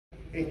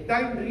está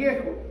en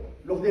riesgo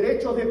los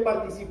derechos de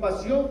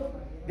participación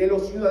de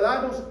los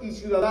ciudadanos y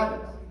ciudadanas,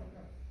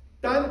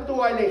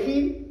 tanto a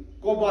elegir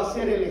como a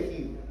ser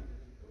elegidos.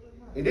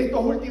 En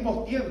estos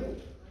últimos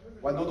tiempos,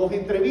 cuando nos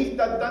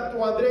entrevistan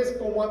tanto a Andrés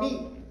como a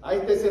mí, a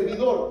este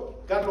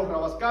servidor, Carlos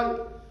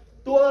Rabascall,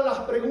 todas las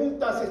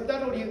preguntas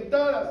están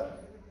orientadas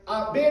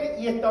a ver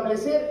y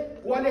establecer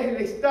cuál es el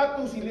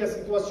estatus y la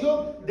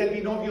situación del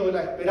binomio de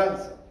la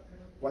esperanza.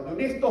 Cuando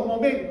en estos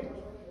momentos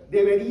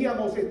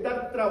deberíamos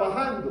estar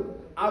trabajando,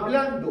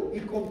 hablando y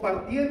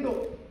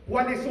compartiendo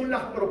cuáles son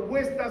las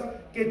propuestas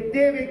que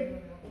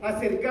deben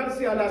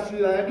acercarse a la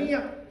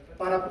ciudadanía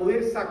para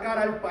poder sacar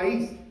al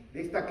país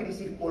de esta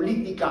crisis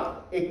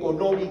política,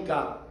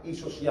 económica y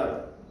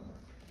social.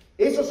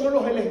 Esos son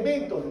los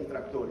elementos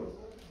distractores.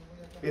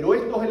 Pero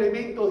estos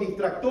elementos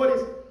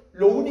distractores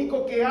lo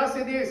único que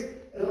hacen es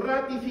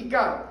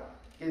ratificar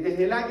que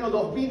desde el año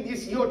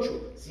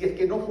 2018, si es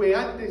que no fue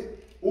antes,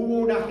 hubo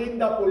una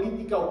agenda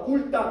política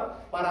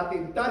oculta para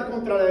atentar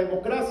contra la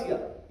democracia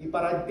y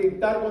para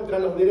atentar contra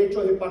los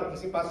derechos de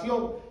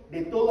participación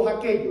de todos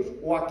aquellos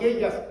o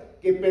aquellas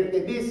que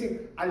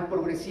pertenecen al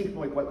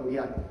progresismo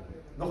ecuatoriano.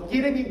 Nos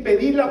quieren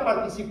impedir la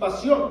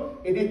participación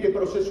en este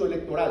proceso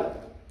electoral,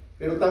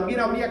 pero también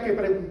habría que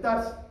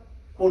preguntarse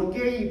por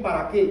qué y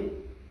para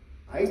qué.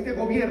 A este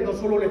gobierno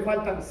solo le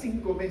faltan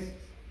 5 meses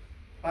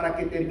para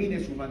que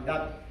termine su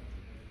mandato.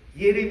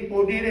 Quieren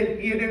poner el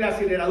pie en el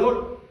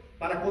acelerador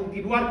para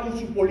continuar con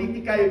su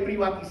política de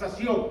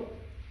privatización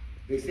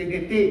de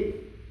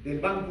CNT, del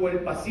Banco del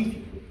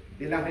Pacífico,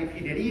 de las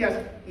refinerías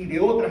y de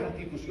otras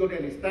instituciones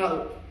del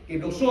Estado, que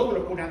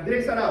nosotros con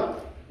Andrés Arauz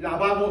la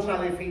vamos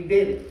a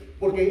defender,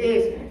 porque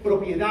es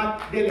propiedad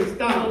del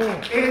Estado,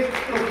 es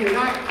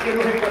propiedad de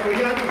los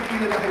ecuatorianos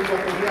y de las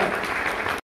ecuatorianas.